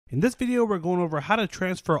In this video, we're going over how to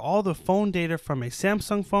transfer all the phone data from a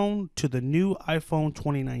Samsung phone to the new iPhone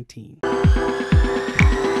 2019.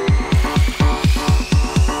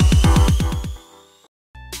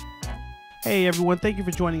 Hey everyone, thank you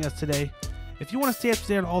for joining us today. If you want to stay up to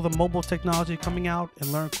date on all the mobile technology coming out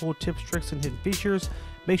and learn cool tips, tricks, and hidden features,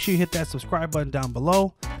 make sure you hit that subscribe button down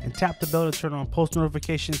below and tap the bell to turn on post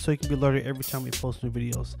notifications so you can be alerted every time we post new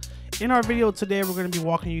videos. In our video today, we're going to be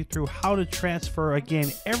walking you through how to transfer,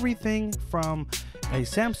 again, everything from a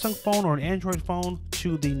Samsung phone or an Android phone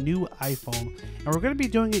to the new iPhone. And we're going to be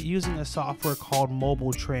doing it using a software called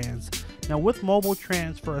Mobile Trans. Now with Mobile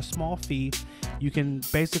Trans, for a small fee, you can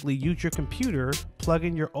basically use your computer, plug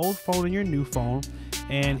in your old phone and your new phone,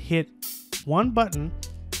 and hit one button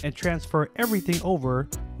and transfer everything over.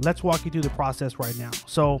 Let's walk you through the process right now.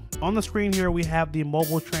 So on the screen here, we have the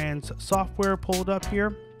Mobile Trans software pulled up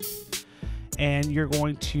here, and you're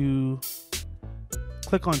going to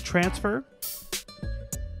click on transfer.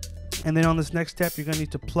 And then on this next step, you're going to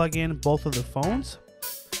need to plug in both of the phones.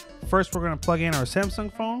 First, we're going to plug in our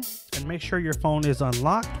Samsung phone and make sure your phone is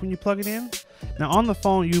unlocked when you plug it in. Now on the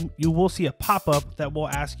phone, you will see a pop-up that will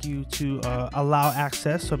ask you to allow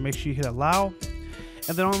access, so make sure you hit allow.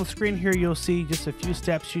 And then on the screen here, you'll see just a few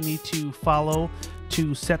steps you need to follow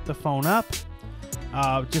to set the phone up.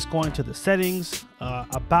 Just going to the settings,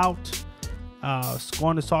 about,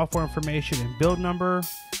 going to software information and build number,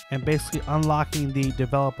 and basically unlocking the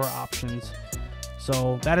developer options.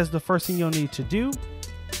 So that is the first thing you'll need to do.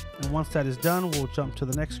 And once that is done, we'll jump to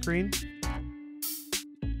the next screen.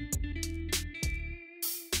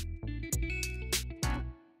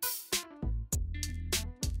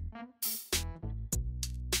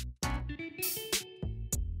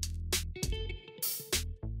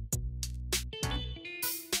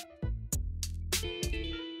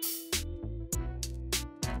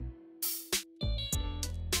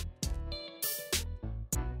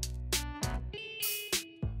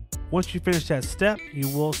 Once you finish that step, you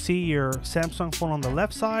will see your Samsung phone on the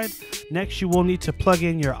left side. Next, you will need to plug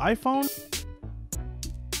in your iPhone,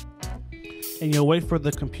 and you'll wait for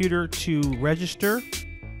the computer to register.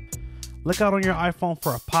 Look out on your iPhone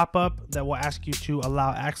for a pop-up that will ask you to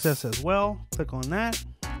allow access as well. Click on that.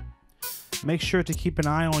 Make sure to keep an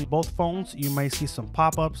eye on both phones. You may see some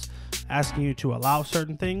pop-ups asking you to allow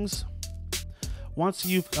certain things. Once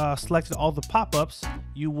you've selected all the pop-ups,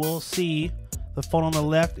 you will see the phone on the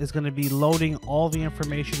left is going to be loading all the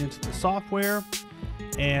information into the software,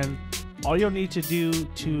 and all you'll need to do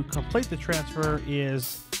to complete the transfer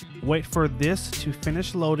is wait for this to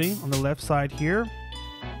finish loading on the left side here,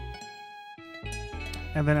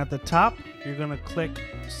 and then at the top you're going to click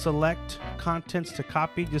select contents to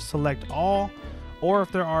copy. Just select all, or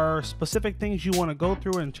if there are specific things you want to go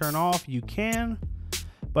through and turn off, you can,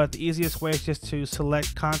 but the easiest way is just to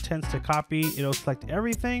select contents to copy. It'll select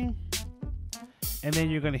everything. And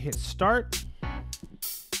then you're going to hit start.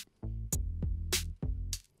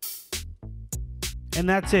 And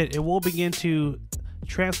that's it. It will begin to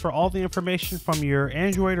transfer all the information from your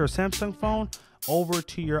Android or Samsung phone over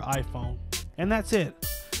to your iPhone. And that's it.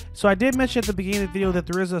 So I did mention at the beginning of the video that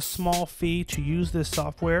there is a small fee to use this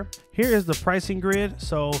software. Here is the pricing grid.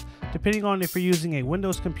 So depending on if you're using a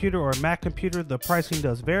Windows computer or a Mac computer, the pricing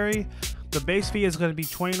does vary. The base fee is going to be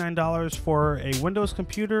 $29 for a Windows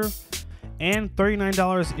computer, and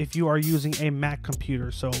 $39 if you are using a Mac computer.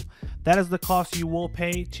 So that is the cost you will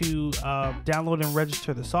pay to download and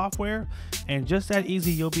register the software. And just that easy,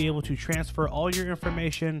 you'll be able to transfer all your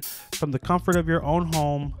information from the comfort of your own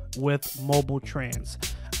home with Mobile Trans.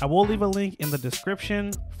 I will leave a link in the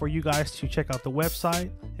description for you guys to check out the website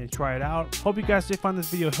and try it out. Hope you guys did find this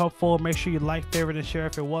video helpful. Make sure you like, favorite, and share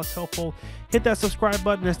if it was helpful. Hit that subscribe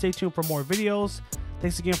button and stay tuned for more videos.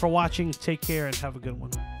 Thanks again for watching. Take care and have a good one.